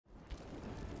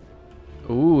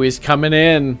Ooh, he's coming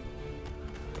in.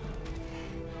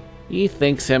 He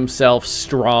thinks himself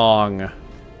strong.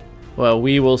 Well,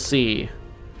 we will see.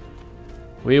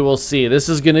 We will see. This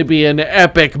is going to be an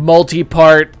epic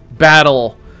multi-part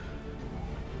battle.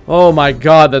 Oh my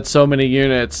god, that's so many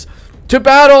units. To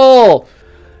battle!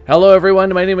 Hello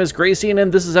everyone, my name is Gracie,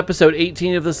 and this is episode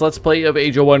 18 of this Let's Play of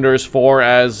Age of Wonders 4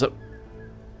 as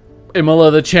Immola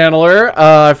the Channeler.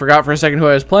 I forgot for a second who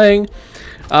I was playing.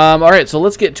 Alright, so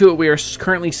let's get to it. We are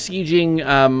currently sieging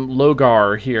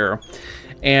Logarr here.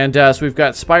 And so we've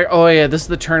got Spire. Oh yeah, this is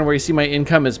the turn where you see my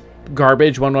income is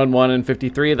garbage, 111 and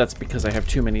 53. That's because I have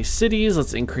too many cities.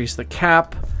 Let's increase the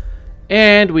cap.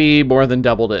 And we more than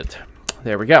doubled it.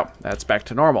 There we go. That's back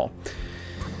to normal.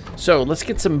 So let's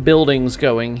get some buildings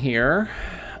going here.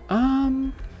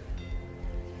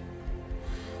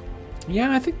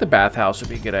 Yeah, I think the bathhouse would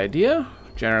be a good idea.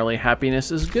 Generally,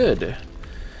 happiness is good.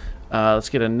 Let's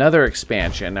get another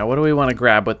expansion. Now, what do we want to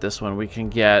grab with this one? We can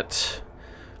get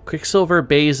Quicksilver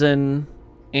Basin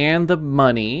and the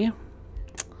money.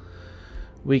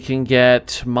 We can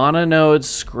get Mana Nodes,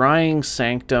 Scrying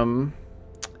Sanctum,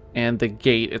 and the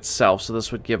gate itself. So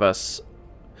this would give us...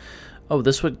 Oh,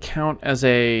 this would count as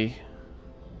a...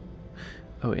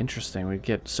 Oh, interesting. We'd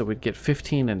get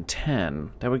 15 and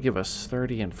 10. That would give us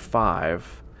 30 and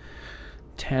 5.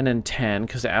 10 and 10,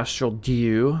 because Astral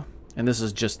Dew. And this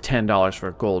is just $10 for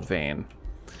a gold vein.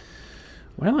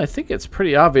 Well, I think it's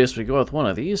pretty obvious we go with one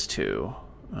of these two.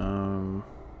 I'll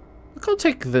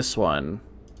take this one.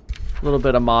 A little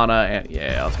bit of mana, and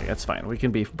yeah, I'll take it. That's fine. We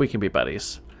can be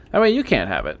buddies. I mean, you can't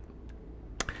have it.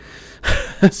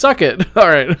 Suck it. All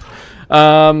right.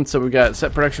 So we've got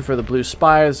set production for the Blue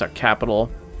Spies, our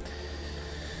capital.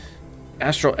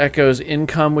 Astral Echo's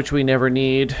income, which we never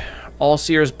need. All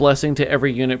Seer's blessing to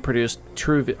every unit produced.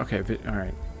 True. Okay. All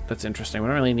right. That's interesting. We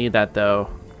don't really need that though.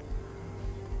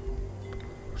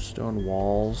 Stone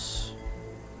walls.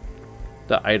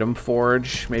 The item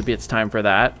forge. Maybe it's time for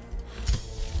that.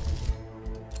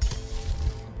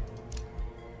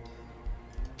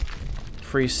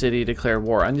 Free city declared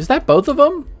war. And is that both of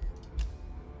them?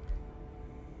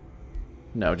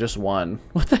 No, just one.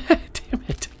 What the heck? Damn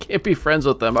it. I can't be friends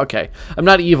with them. Okay. I'm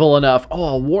not evil enough.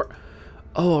 Oh, a war.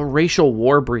 Oh, a racial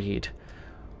war breed.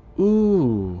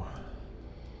 Ooh.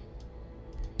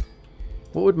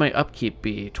 What would my upkeep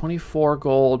be? 24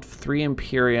 gold, 3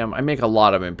 Imperium. I make a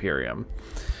lot of Imperium.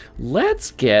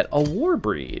 Let's get a war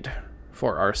breed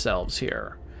for ourselves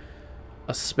here.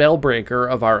 A Spellbreaker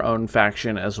of our own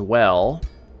faction as well.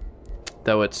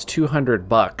 Though it's 200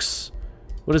 bucks.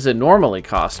 What does it normally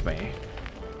cost me?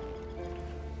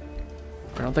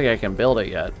 I don't think I can build it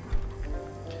yet.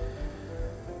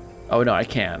 Oh no, I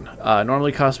can.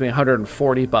 Normally costs me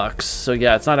 140 bucks. So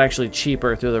yeah, it's not actually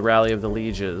cheaper through the Rally of the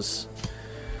Lieges.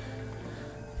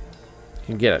 You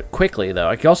can get it quickly though.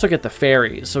 I can also get the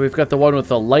fairies. So we've got the one with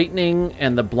the lightning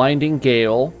and the blinding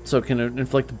gale, so it can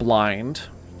inflict blind.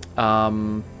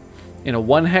 In a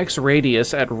 1 hex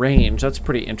radius at range. That's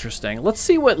pretty interesting. Let's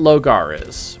see what Logarr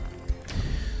is.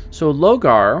 So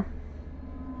Logarr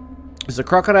is a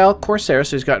crocodile corsair,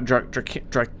 so he's got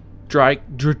draconic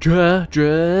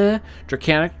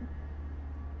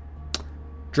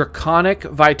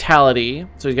vitality.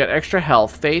 So he's got extra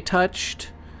health. Fey touched.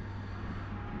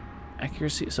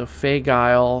 Accuracy, so Fey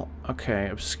Guile. Okay,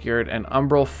 obscured and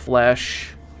umbral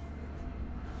flesh.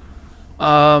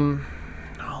 Knowledge,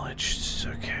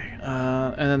 okay.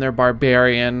 And then they're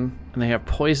barbarian, and they have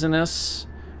poisonous,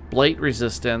 blight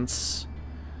resistance,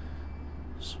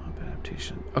 swamp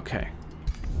adaptation. Okay.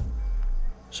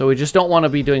 So we just don't want to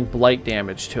be doing blight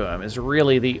damage to him is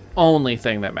really the only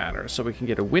thing that matters. So we can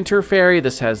get a winter fairy.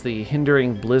 This has the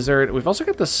hindering blizzard. We've also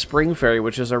got the spring fairy,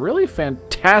 which is a really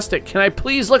fantastic. Can I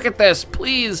please look at this?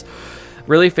 Please.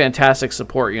 Really fantastic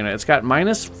support unit. It's got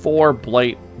 -4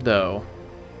 blight though.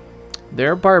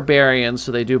 They're barbarians,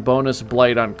 so they do bonus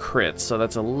blight on crits. So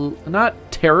that's not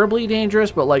terribly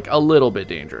dangerous, but like a little bit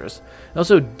dangerous. They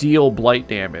also deal blight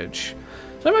damage.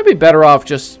 So I might be better off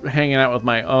just hanging out with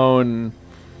my own.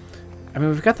 I mean,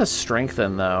 we've got the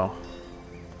strengthen though.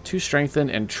 2 strengthen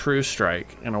and true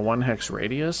strike in a 1 hex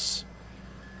radius.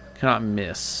 Cannot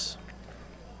miss.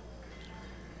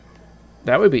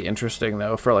 That would be interesting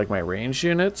though for like my ranged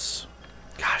units.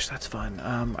 Gosh, that's fun.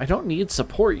 I don't need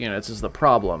support units is the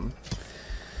problem.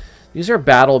 These are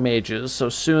battle mages, so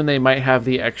soon they might have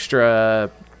the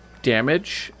extra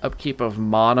damage. Upkeep of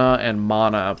mana and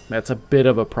mana. That's a bit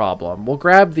of a problem. We'll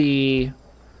grab the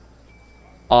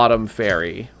Autumn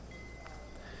Fairy.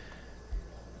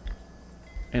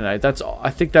 And I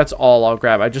think that's all I'll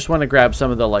grab. I just want to grab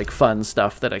some of the like fun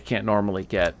stuff that I can't normally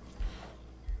get.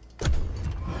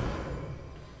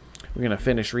 We're going to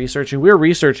finish researching. We're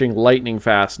researching lightning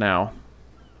fast now.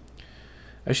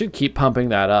 I should keep pumping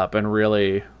that up and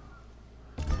really,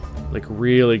 like,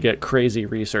 really get crazy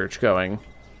research going.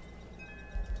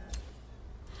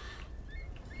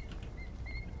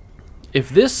 If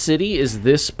this city is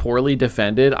this poorly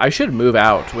defended, I should move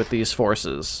out with these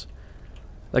forces.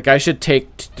 Like, I should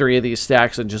take 3 of these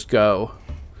stacks and just go.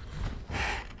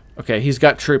 Okay, he's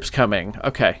got troops coming.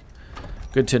 Okay.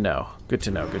 Good to know. Good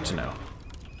to know. Good to know.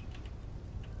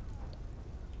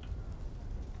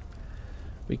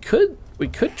 We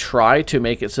could try to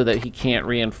make it so that he can't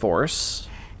reinforce.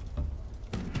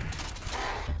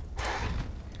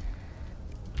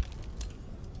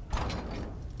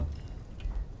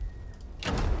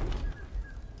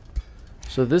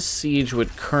 So this siege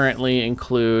would currently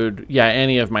include, yeah,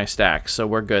 any of my stacks, so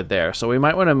we're good there. So we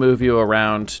might want to move you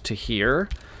around to here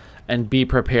and be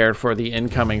prepared for the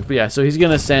incoming. Yeah, so he's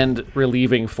going to send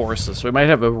relieving forces. So we might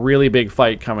have a really big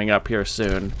fight coming up here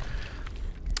soon.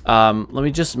 Let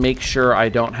me just make sure I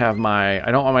don't want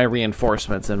my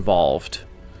reinforcements involved.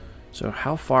 So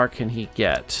how far can he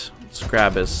get? Let's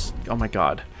grab his, oh my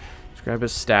god. Let's grab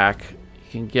his stack.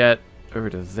 He can get over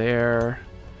to there.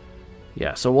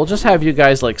 Yeah, so we'll just have you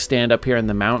guys, like, stand up here in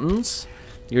the mountains.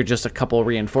 You're just a couple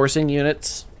reinforcing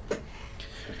units.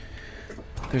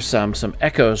 There's some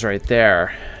echoes right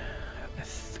there.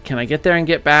 Can I get there and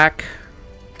get back?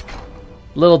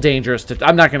 A little dangerous to...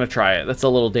 I'm not going to try it. That's a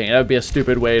little dangerous. That would be a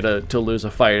stupid way to lose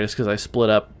a fight, just because I split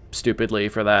up stupidly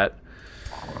for that.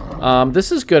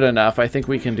 This is good enough. I think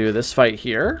we can do this fight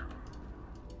here.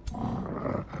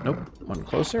 Nope. One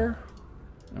closer.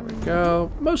 There we go.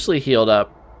 Mostly healed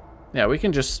up. Yeah, we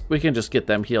can just get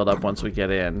them healed up once we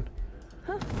get in.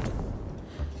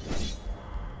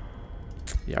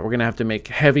 Yeah, we're gonna have to make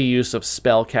heavy use of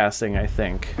spell casting, I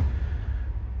think,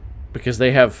 because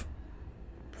they have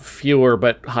fewer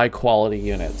but high quality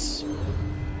units.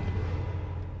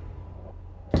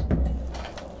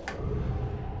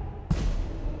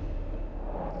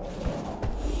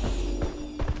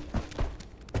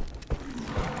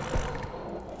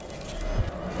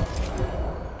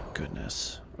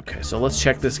 Goodness. Okay, so let's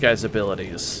check this guy's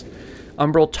abilities.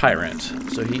 Umbral Tyrant.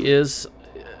 So he is...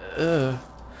 so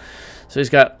he's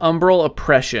got Umbral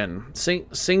Oppression.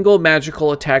 Single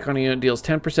magical attack on a unit deals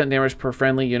 10% damage per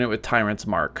friendly unit with Tyrant's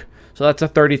Mark. So that's a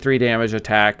 33 damage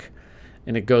attack,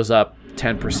 and it goes up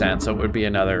 10%, so it would be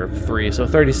another 3. So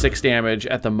 36 damage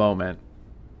at the moment.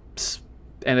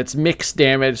 And it's mixed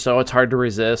damage, so it's hard to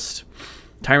resist.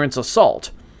 Tyrant's Assault.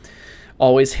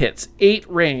 Always hits. 8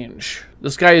 range.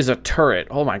 This guy is a turret.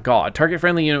 Oh my god. Target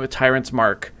friendly unit with Tyrant's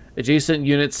Mark. Adjacent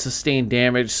units sustain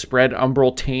damage. Spread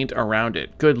Umbral Taint around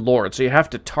it. Good lord. So you have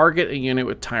to target a unit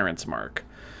with Tyrant's Mark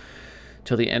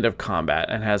till the end of combat,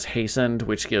 and has Hastened,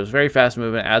 which gives very fast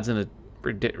movement, adds in a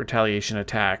retaliation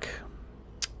attack.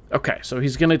 Okay, so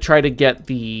he's going to try to get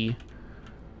the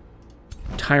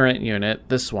Tyrant unit,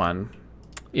 this one,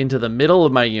 into the middle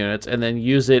of my units and then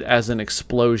use it as an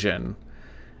explosion.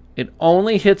 It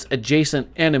only hits adjacent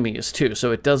enemies too,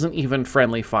 so it doesn't even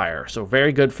friendly fire. So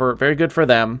very good for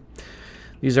them.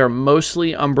 These are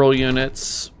mostly Umbral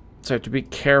units, so I have to be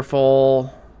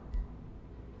careful.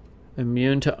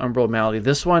 Immune to Umbral Malady.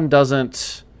 This one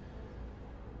doesn't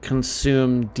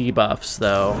consume debuffs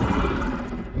though.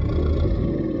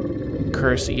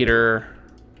 Curse Eater.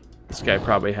 This guy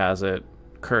probably has it.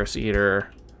 Curse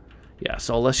Eater. Yeah,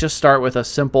 so let's just start with a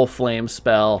simple flame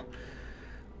spell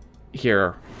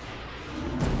here.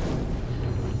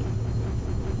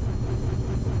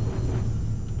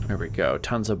 There we go.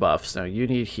 Tons of buffs. Now you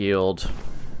need healed.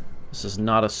 This is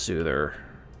not a soother.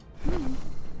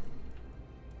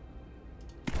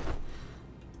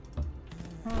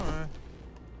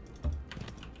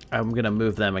 I'm going to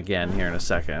move them again here in a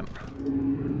second.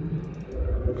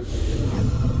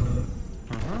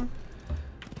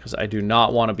 Because I do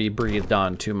not want to be breathed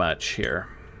on too much here.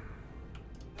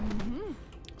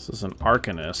 This is an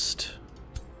Arcanist.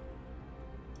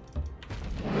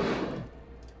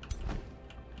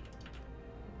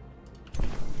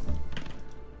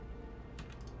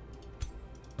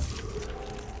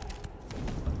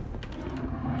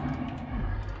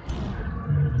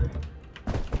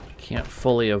 Can't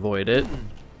fully avoid it,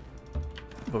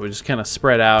 but we just kind of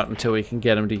spread out until we can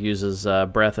get him to use his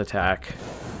breath attack.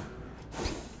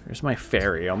 Here's my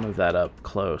fairy. I'll move that up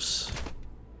close.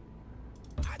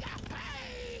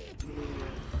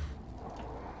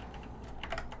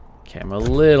 Okay, I'm a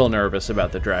little nervous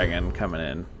about the dragon coming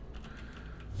in.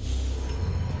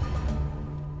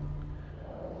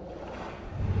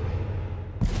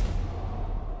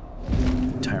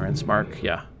 Tyrant's Mark,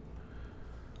 yeah.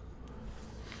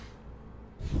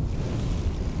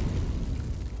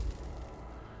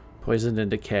 Poisoned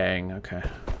and decaying. Okay.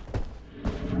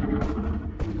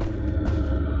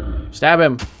 Stab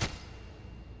him.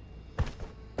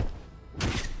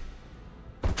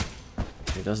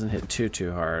 He doesn't hit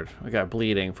too hard. I got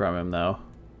bleeding from him though.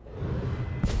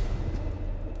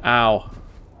 Ow.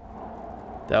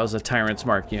 That was a Tyrant's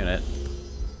Mark unit.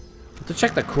 Have to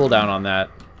check the cooldown on that.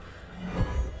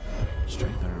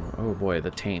 Strength. Oh boy,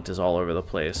 the taint is all over the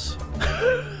place.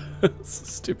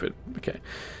 Stupid. Okay.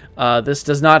 This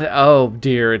does not. Oh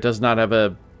dear, it does not have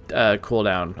a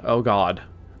cooldown. Oh god.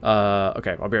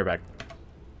 Okay, I'll be right back.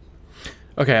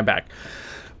 Okay, I'm back.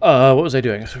 What was I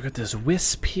doing? So we've got this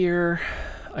wisp here.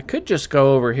 I could just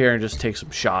go over here and just take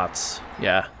some shots.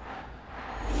 Yeah.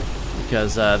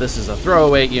 Because this is a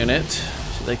throwaway unit.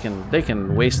 So they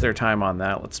can waste their time on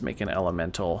that. Let's make an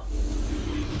elemental.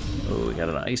 Oh, we got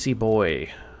an icy boy.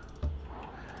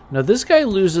 Now this guy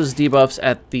loses debuffs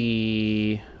at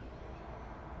the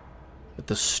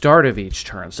start of each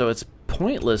turn, so it's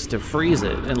pointless to freeze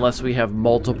it unless we have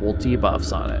multiple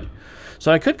debuffs on it.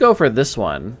 So I could go for this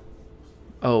one.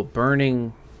 Oh,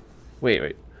 burning.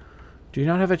 Wait. Do you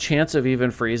not have a chance of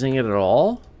even freezing it at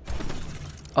all?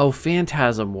 Oh,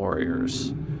 Phantasm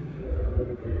Warriors.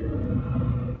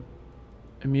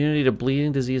 Immunity to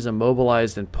bleeding, disease,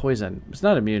 immobilized, and poison. It's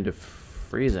not immune to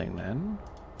freezing, then.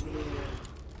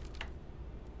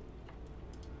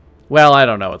 Well, I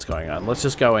don't know what's going on. Let's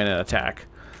just go in and attack.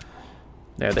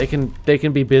 There, they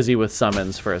can be busy with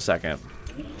summons for a second.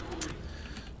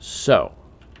 So,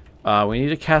 we need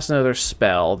to cast another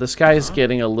spell. This guy's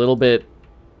getting a little bit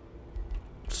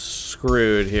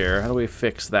screwed here. How do we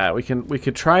fix that? We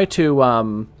could try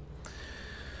to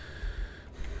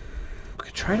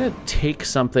take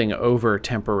something over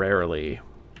temporarily.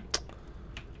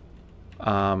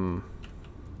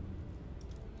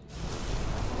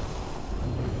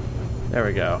 There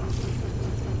we go.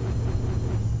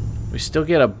 We still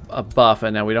get a buff,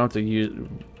 and now we don't have to use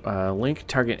link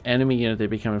target enemy unit. They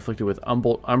become inflicted with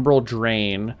umbral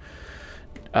drain.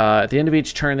 At the end of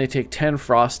each turn, they take 10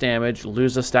 frost damage,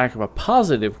 lose a stack of a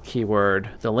positive keyword.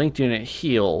 The linked unit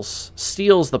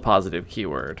steals the positive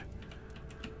keyword.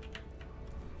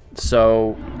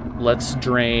 So let's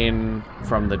drain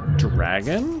from the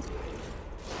dragon.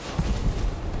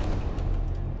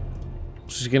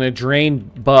 She's gonna drain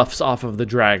buffs off of the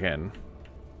dragon,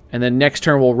 and then next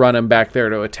turn we'll run him back there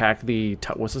to attack the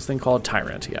what's this thing called?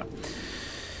 Tyrant. Yeah.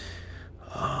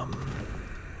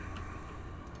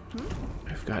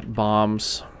 I've got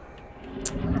bombs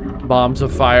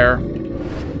of fire.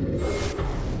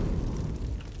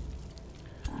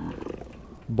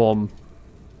 Bomb.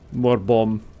 More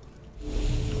bomb.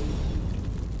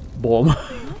 Bomb.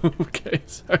 Okay,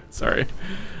 sorry.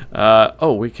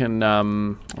 Oh, we can,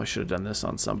 I should have done this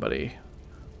on somebody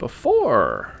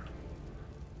before.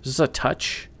 Is this a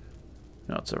touch?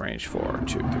 No, it's a range 4.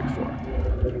 2, 3, 4.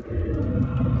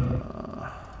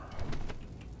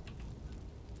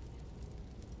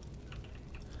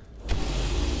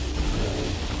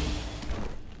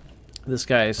 This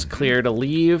guy's clear to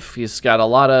leave. He's got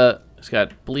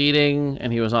bleeding,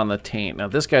 and he was on the taint. Now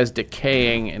this guy's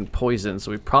decaying and poison,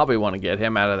 so we probably want to get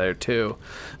him out of there too.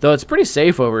 Though it's pretty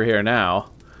safe over here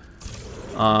now.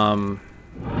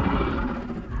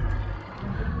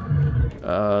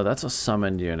 That's a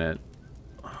summoned unit.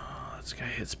 This guy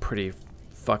hits pretty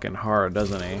fucking hard,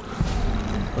 doesn't he?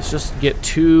 Let's just get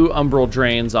 2 umbral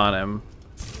drains on him.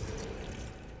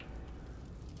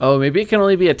 Oh, maybe it can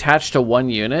only be attached to 1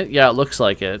 unit? Yeah, it looks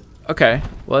like it. Okay,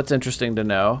 well that's interesting to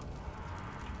know.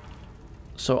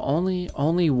 So only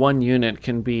one unit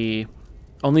can be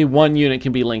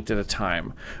linked at a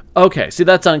time. Okay, see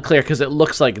that's unclear because it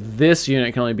looks like this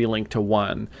unit can only be linked to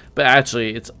 1, but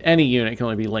actually it's any unit can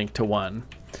only be linked to 1,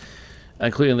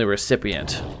 including the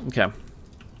recipient. Okay.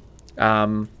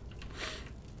 I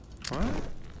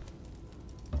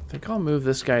think I'll move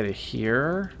this guy to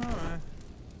here.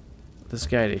 This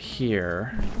guy to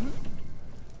here.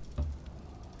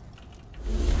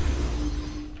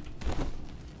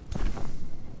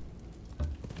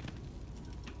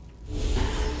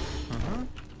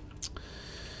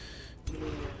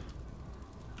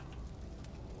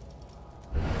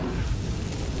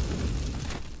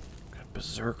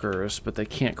 Berserkers, but they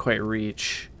can't quite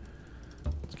reach.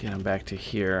 Let's get him back to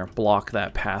here. Block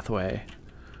that pathway.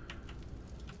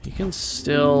 He can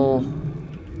still...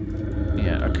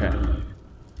 Yeah, okay.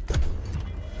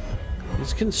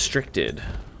 He's constricted.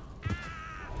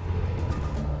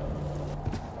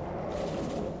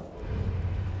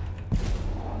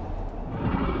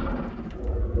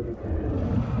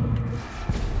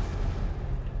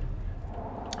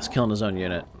 He's killing his own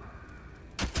unit.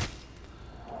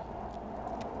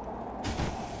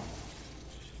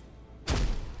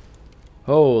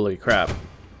 Holy crap.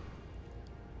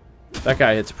 That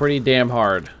guy hits pretty damn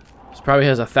hard. He probably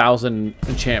has 1,000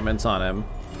 enchantments on him.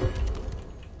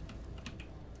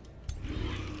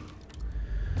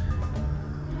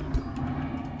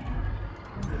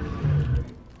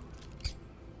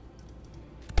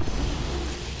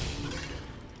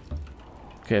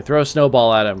 Okay, throw a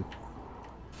snowball at him.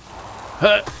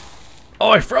 Huh.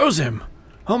 Oh, I froze him.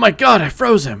 Oh my god, I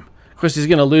froze him. Of course, he's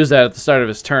going to lose that at the start of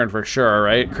his turn for sure,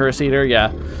 right? Curse Eater,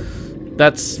 yeah.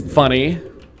 That's funny.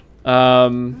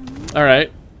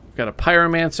 Alright. Got a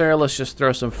Pyromancer. Let's just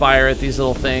throw some fire at these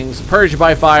little things. Purge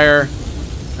by fire.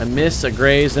 A miss, a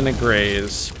graze, and a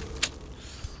graze.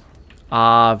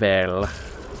 Ah, well.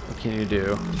 What can you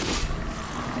do?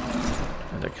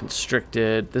 And they're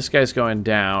constricted. This guy's going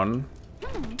down.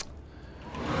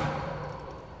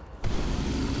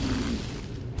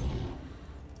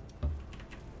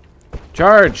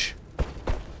 Charge!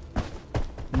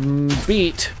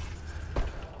 Beat.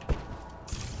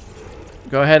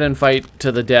 Go ahead and fight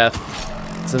to the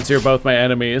death, since you're both my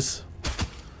enemies.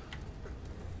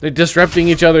 They're disrupting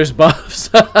each other's buffs.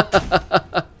 Is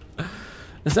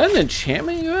that an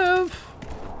enchantment you have?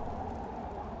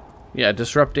 Yeah,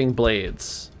 disrupting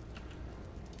blades.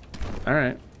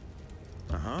 Alright.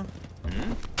 Uh-huh.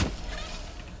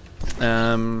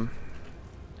 I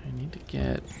need to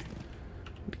get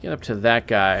up to that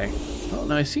guy. Oh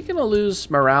no, is he gonna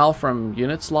lose morale from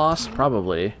units lost?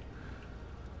 Probably.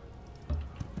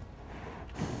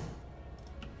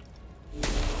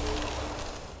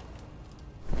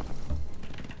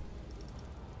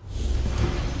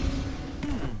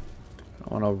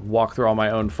 I want to walk through all my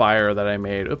own fire that I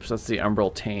made. Oops, that's the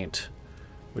Umbral Taint,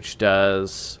 which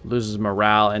does loses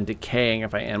morale and decaying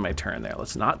if I end my turn there.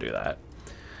 Let's not do that.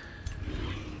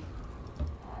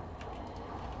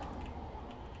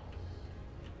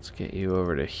 Let's get you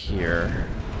over to here.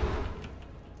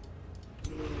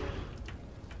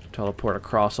 Teleport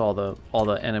across all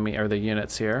the enemy or the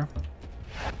units here.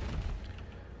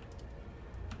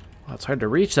 Well, it's hard to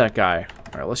reach that guy.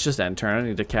 All right, let's just end turn. I don't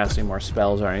need to cast any more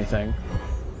spells or anything.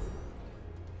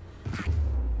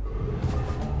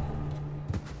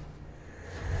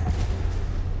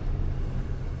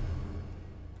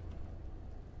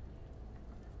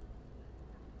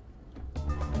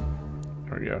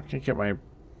 There we go. Can't get my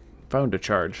phone to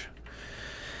charge.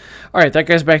 Alright, that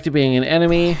guy's back to being an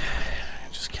enemy.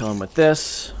 Just kill him with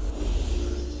this.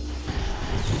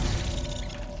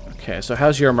 Okay, so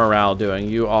how's your morale doing?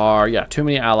 You are, yeah, too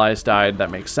many allies died.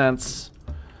 That makes sense.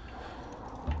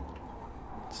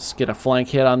 Let's get a flank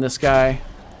hit on this guy.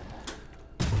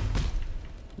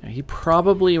 Now, he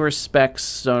probably respects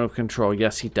zone of control.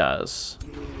 Yes, he does.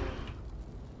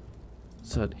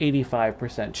 So an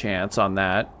 85% chance on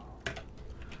that.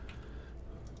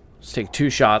 Let's take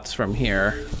 2 shots from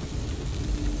here.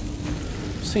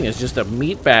 This thing is just a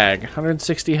meat bag.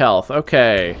 160 health.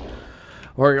 Okay.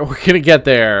 We're gonna get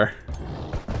there.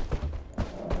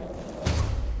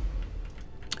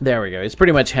 There we go. He's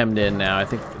pretty much hemmed in now. I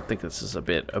think this is a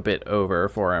bit over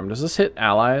for him. Does this hit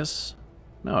allies?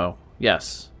 No.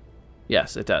 Yes.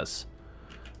 Yes, it does.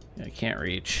 I can't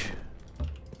reach.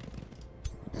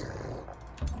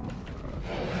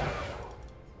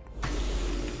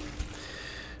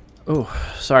 Oh,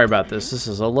 sorry about this. This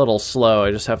is a little slow.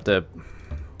 I just have to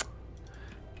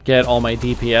get all my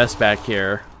DPS back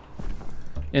here.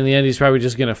 In the end, he's probably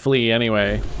just going to flee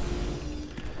anyway.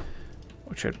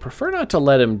 Which I'd prefer not to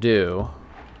let him do.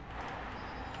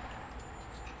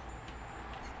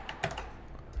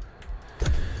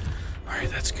 Alright,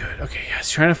 that's good. Okay, yeah, he's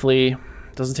trying to flee.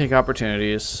 Doesn't take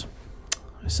opportunities.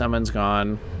 My summon's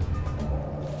gone.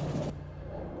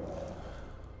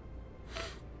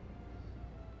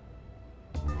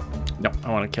 No,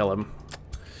 I want to kill him.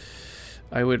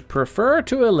 I would prefer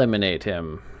to eliminate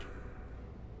him.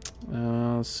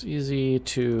 It's easy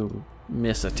to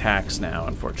miss attacks now,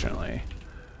 unfortunately.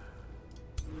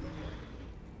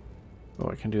 Oh,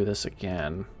 I can do this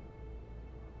again.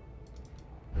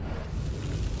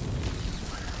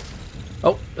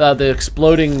 Oh, the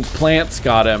exploding plants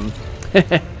got him.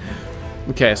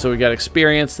 Okay, so we got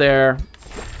experience there.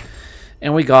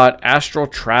 And we got astral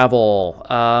travel.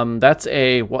 That's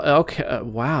a... Okay,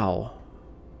 wow.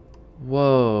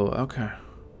 Whoa, okay.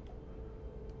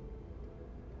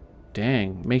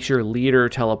 Dang. Makes your leader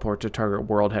teleport to target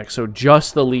world hex. So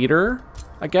just the leader,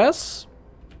 I guess?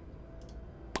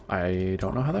 I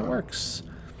don't know how that works.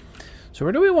 So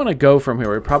where do we want to go from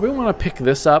here? We probably want to pick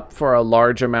this up for a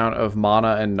large amount of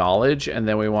mana and knowledge, and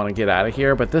then we want to get out of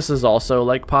here. But this is also,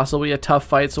 like, possibly a tough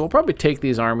fight, so we'll probably take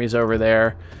these armies over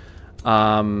there.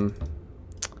 And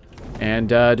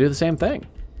do the same thing.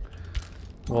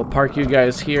 We'll park you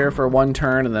guys here for one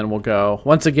turn, and then we'll go.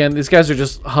 Once again, these guys are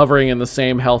just hovering in the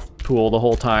same health pool the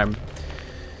whole time.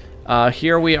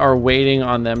 Here we are waiting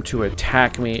on them to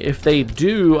attack me. If they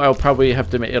do, I'll probably have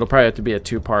to. It'll probably have to be a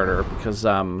two-parter because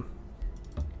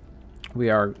we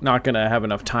are not gonna have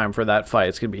enough time for that fight.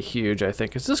 It's gonna be huge, I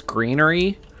think. Is this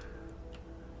greenery?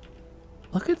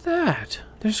 Look at that.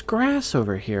 There's grass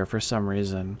over here for some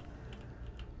reason.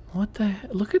 What the?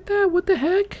 Look at that. What the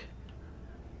heck?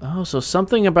 Oh, so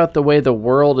something about the way the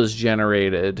world is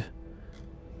generated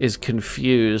is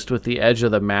confused with the edge of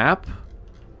the map?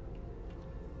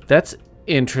 That's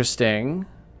interesting.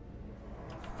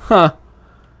 Huh.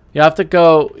 You have to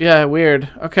go... Yeah, weird.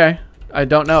 Okay. I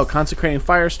don't know. Consecrating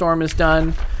Firestorm is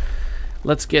done.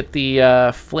 Let's get the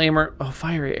flamer... Oh,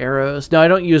 fiery arrows. No, I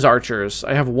don't use archers.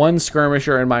 I have one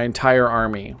skirmisher in my entire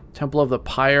army. Temple of the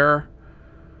Pyre...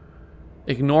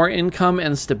 Ignore income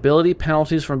and stability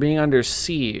penalties from being under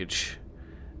siege.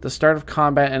 At the start of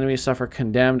combat, enemies suffer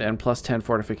condemned and plus 10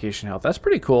 fortification health. That's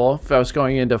pretty cool if I was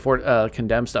going into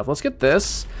condemned stuff. Let's get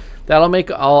this. That'll make...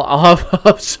 I'll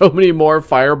have so many more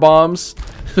fire bombs.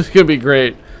 It's going to be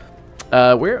great.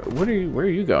 Where are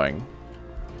you going?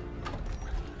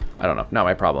 I don't know. Not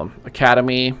my problem.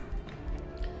 Academy.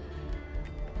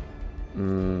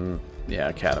 Yeah,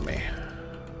 Academy.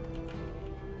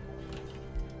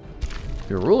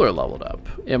 Your ruler leveled up.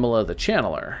 Immola the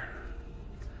Channeler.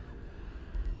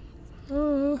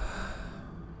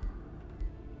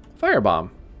 Firebomb.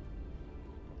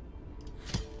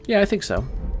 Yeah, I think so.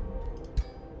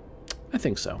 I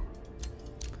think so.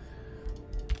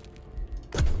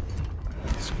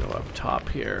 Let's go up top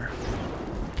here.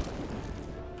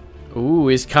 Ooh,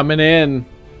 he's coming in.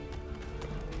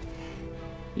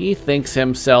 He thinks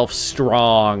himself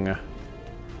strong.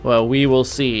 Well, we will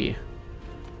see.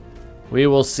 We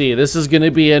will see. This is going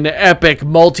to be an epic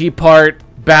multi-part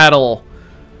battle.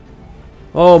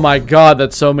 Oh my god,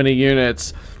 that's so many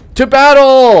units. To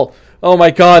battle! Oh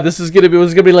my god, this is going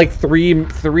to be like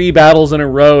three battles in a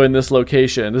row in this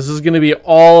location. This is going to be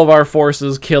all of our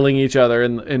forces killing each other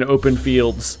in open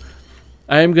fields.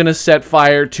 I am going to set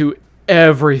fire to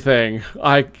everything.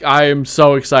 I am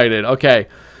so excited. Okay.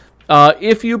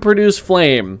 If you produce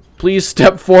flame, please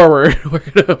step forward.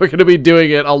 We're gonna be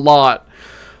doing it a lot.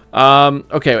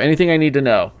 Okay, anything I need to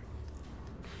know?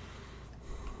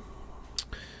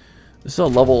 This is a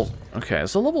level... Okay,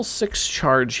 it's a level 6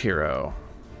 charge hero.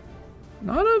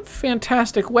 Not a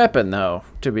fantastic weapon, though,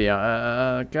 to be...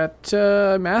 got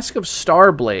Mask of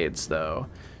Star Blades, though.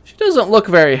 She doesn't look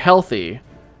very healthy.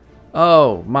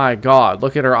 Oh, my god.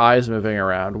 Look at her eyes moving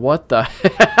around. What the...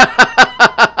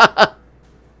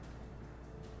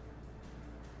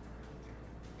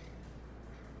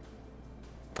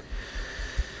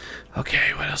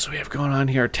 Okay, what else do we have going on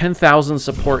here? 10,000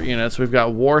 support units. We've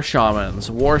got War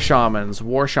Shamans, War Shamans,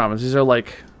 War Shamans. These are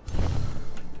like...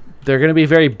 They're going to be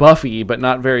very buffy, but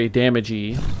not very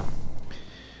damagey.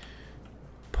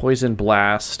 Poison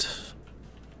Blast.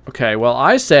 Okay, well,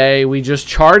 I say we just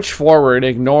charge forward,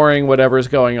 ignoring whatever's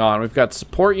going on. We've got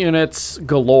support units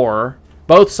galore.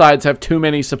 Both sides have too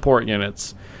many support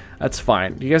units. That's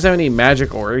fine. Do you guys have any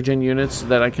magic origin units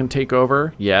that I can take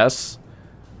over? Yes.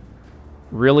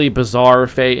 Really bizarre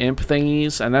Fey Imp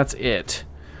thingies, and that's it.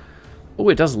 Oh,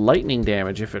 it does lightning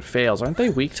damage if it fails. Aren't they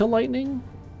weak to lightning?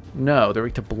 No, they're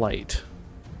weak to blight.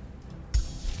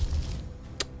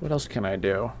 What else can I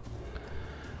do?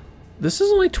 This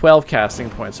is only 12 casting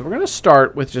points, so we're going to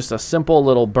start with just a simple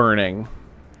little burning.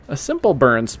 A simple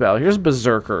burn spell. Here's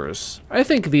Berserkers. I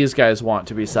think these guys want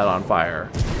to be set on fire.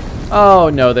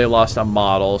 Oh, no, they lost a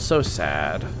model. So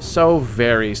sad. So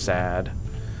very sad.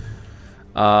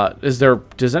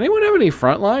 Does anyone have any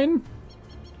frontline?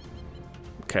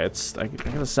 Okay, I'm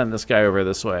gonna send this guy over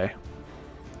this way.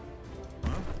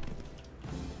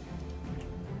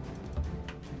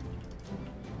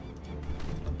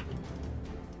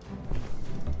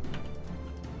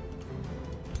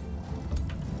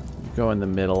 Go in the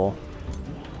middle.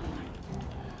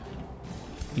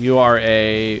 You are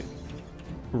a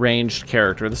ranged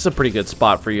character. This is a pretty good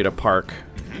spot for you to park.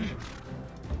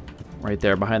 Right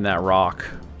there behind that rock.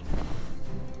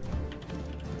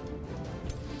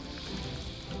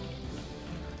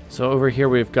 So over here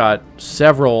we've got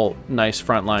several nice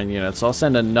frontline units. I'll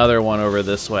send another one over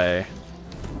this way.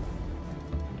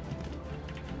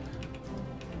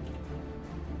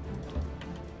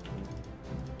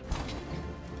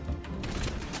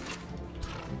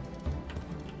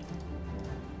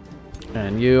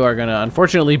 And you are gonna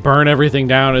unfortunately burn everything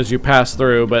down as you pass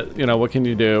through, but you know, what can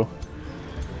you do?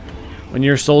 When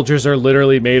your soldiers are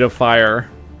literally made of fire.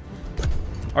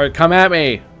 Alright, come at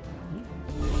me!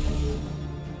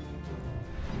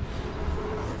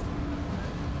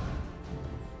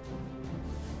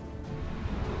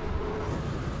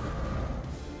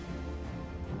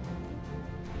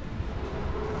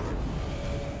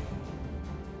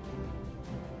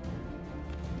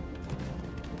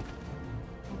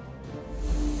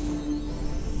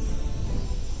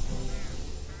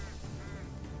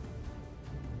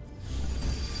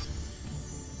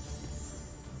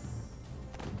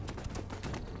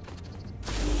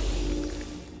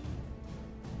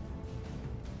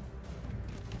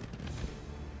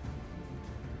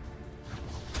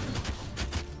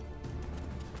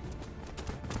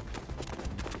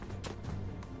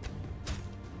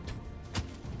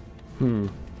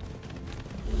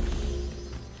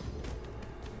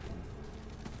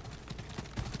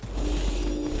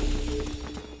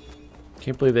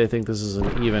 Can't believe they think this is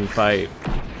an even fight.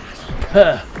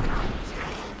 Huh.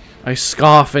 I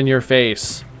scoff in your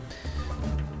face.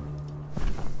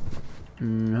 How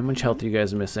much health are you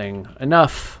guys missing?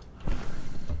 Enough.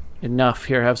 Enough.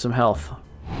 Here, have some health.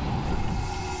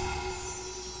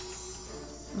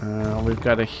 We've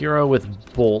got a hero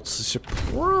with bolts. Should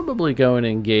probably go and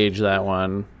engage that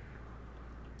one.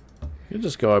 You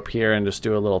just go up here and just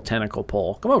do a little tentacle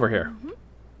pull. Come over here.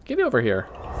 Get over here.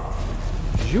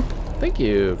 Zoop. Thank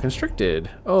you. Constricted.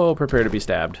 Oh, prepare to be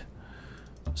stabbed.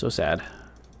 So sad.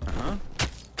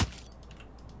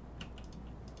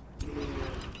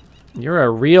 You're a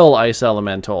real ice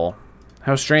elemental.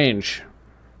 How strange.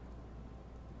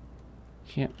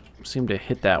 Can't seem to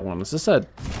hit that one. Is this a...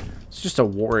 It's just a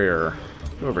warrior.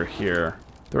 Go over here.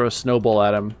 Throw a snowball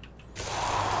at him.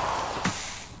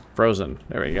 Frozen.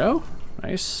 There we go.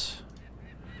 Nice.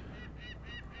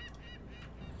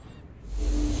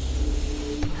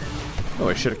 Oh,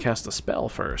 I should have cast a spell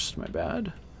first. My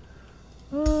bad.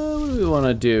 What do we want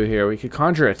to do here? We could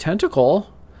conjure a tentacle.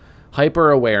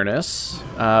 Hyper awareness.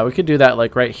 We could do that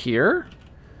like right here.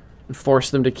 And force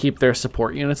them to keep their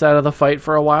support units out of the fight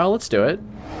for a while. Let's do it.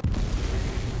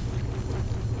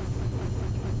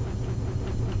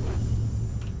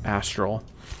 Astral.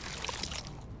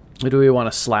 Who do we want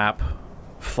to slap?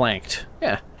 Flanked.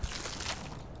 Yeah.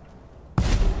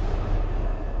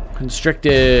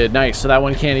 Constricted. Nice. So that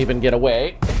one can't even get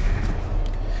away.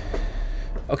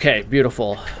 Okay,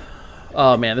 beautiful.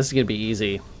 Oh man, this is going to be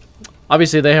easy.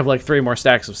 Obviously, they have like 3 more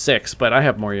stacks of 6, but I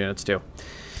have more units too.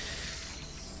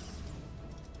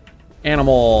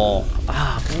 Animal.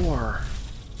 Ah, boar.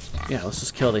 Yeah, let's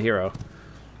just kill the hero.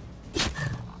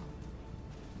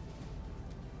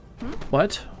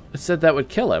 What? It said that would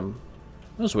kill him.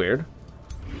 That was weird.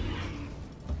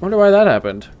 Wonder why that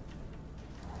happened.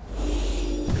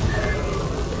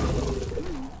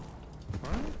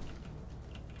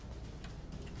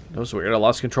 That was weird. I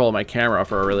lost control of my camera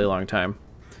for a really long time.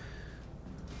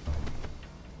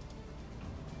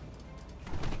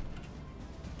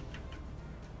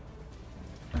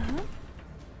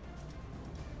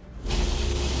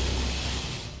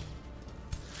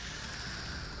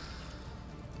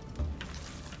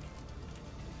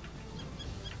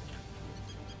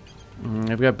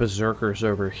 I've got berserkers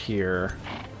over here,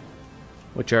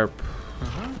 which are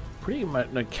pretty much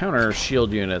counter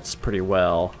shield units pretty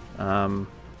well. I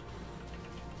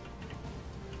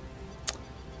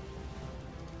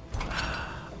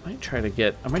might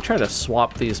try to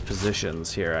swap these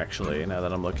positions here actually, now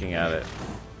that I'm looking at it.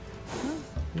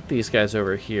 Get these guys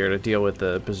over here to deal with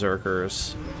the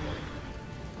berserkers.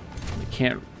 We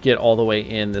can't get all the way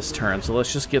in this turn, so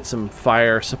let's just get some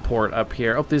fire support up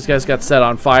here. Oh, these guys got set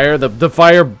on fire. The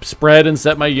fire spread and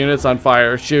set my units on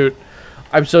fire. Shoot.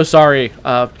 I'm so sorry.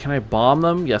 Can I bomb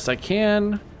them? Yes, I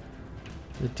can.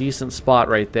 A decent spot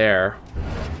right there.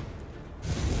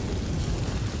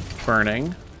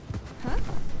 Burning.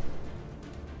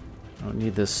 I don't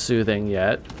need this soothing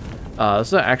yet. This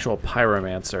is an actual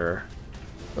pyromancer.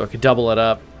 Oh, I could double it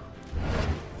up.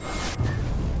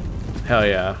 Hell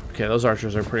yeah. Okay, those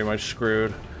archers are pretty much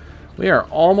screwed. We are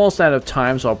almost out of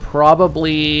time, so I'll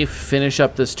probably finish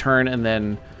up this turn and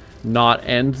then not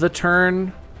end the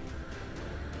turn.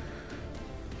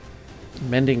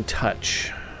 Mending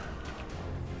touch.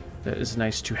 That is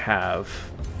nice to have.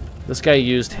 This guy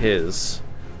used his.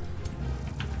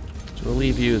 So we'll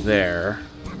leave you there.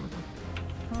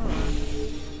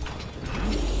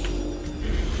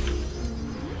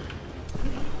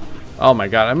 Oh my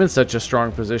god, I'm in such a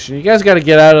strong position. You guys got to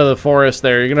get out of the forest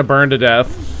there. You're going to burn to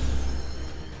death.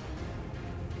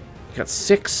 You got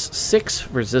six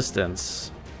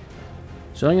resistance.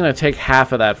 So I'm going to take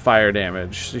half of that fire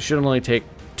damage. So you should only take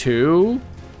 2.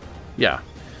 Yeah.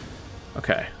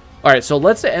 Okay. Alright, so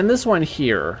let's end this one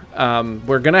here.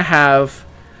 We're going to have...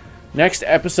 Next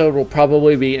episode will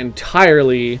probably be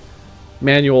entirely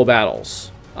manual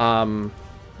battles.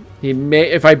 He may,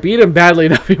 if I beat him badly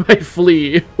enough, he might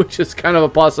flee, which is kind of a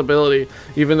possibility,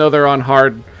 even though they're on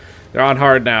hard. They're on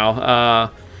hard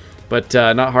now, but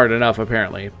not hard enough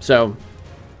apparently. So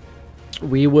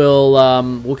we will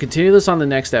we'll continue this on the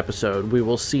next episode. We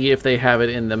will see if they have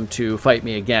it in them to fight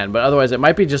me again, but otherwise it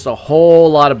might be just a whole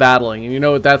lot of battling, and you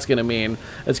know what that's going to mean.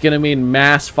 It's going to mean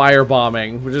mass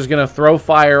firebombing. We're just going to throw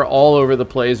fire all over the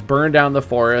place, burn down the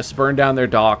forest, burn down their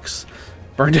docks,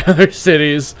 burn down their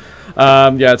cities.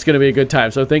 Yeah, it's going to be a good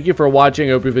time. So thank you for watching.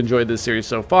 I hope you've enjoyed this series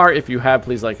so far. If you have,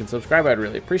 please like and subscribe. I'd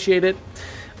really appreciate it.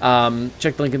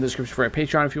 Check the link in the description for my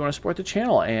Patreon if you want to support the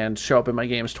channel and show up in my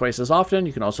games twice as often.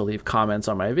 You can also leave comments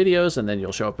on my videos, and then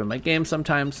you'll show up in my games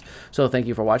sometimes. So thank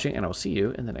you for watching, and I'll see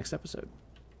you in the next episode.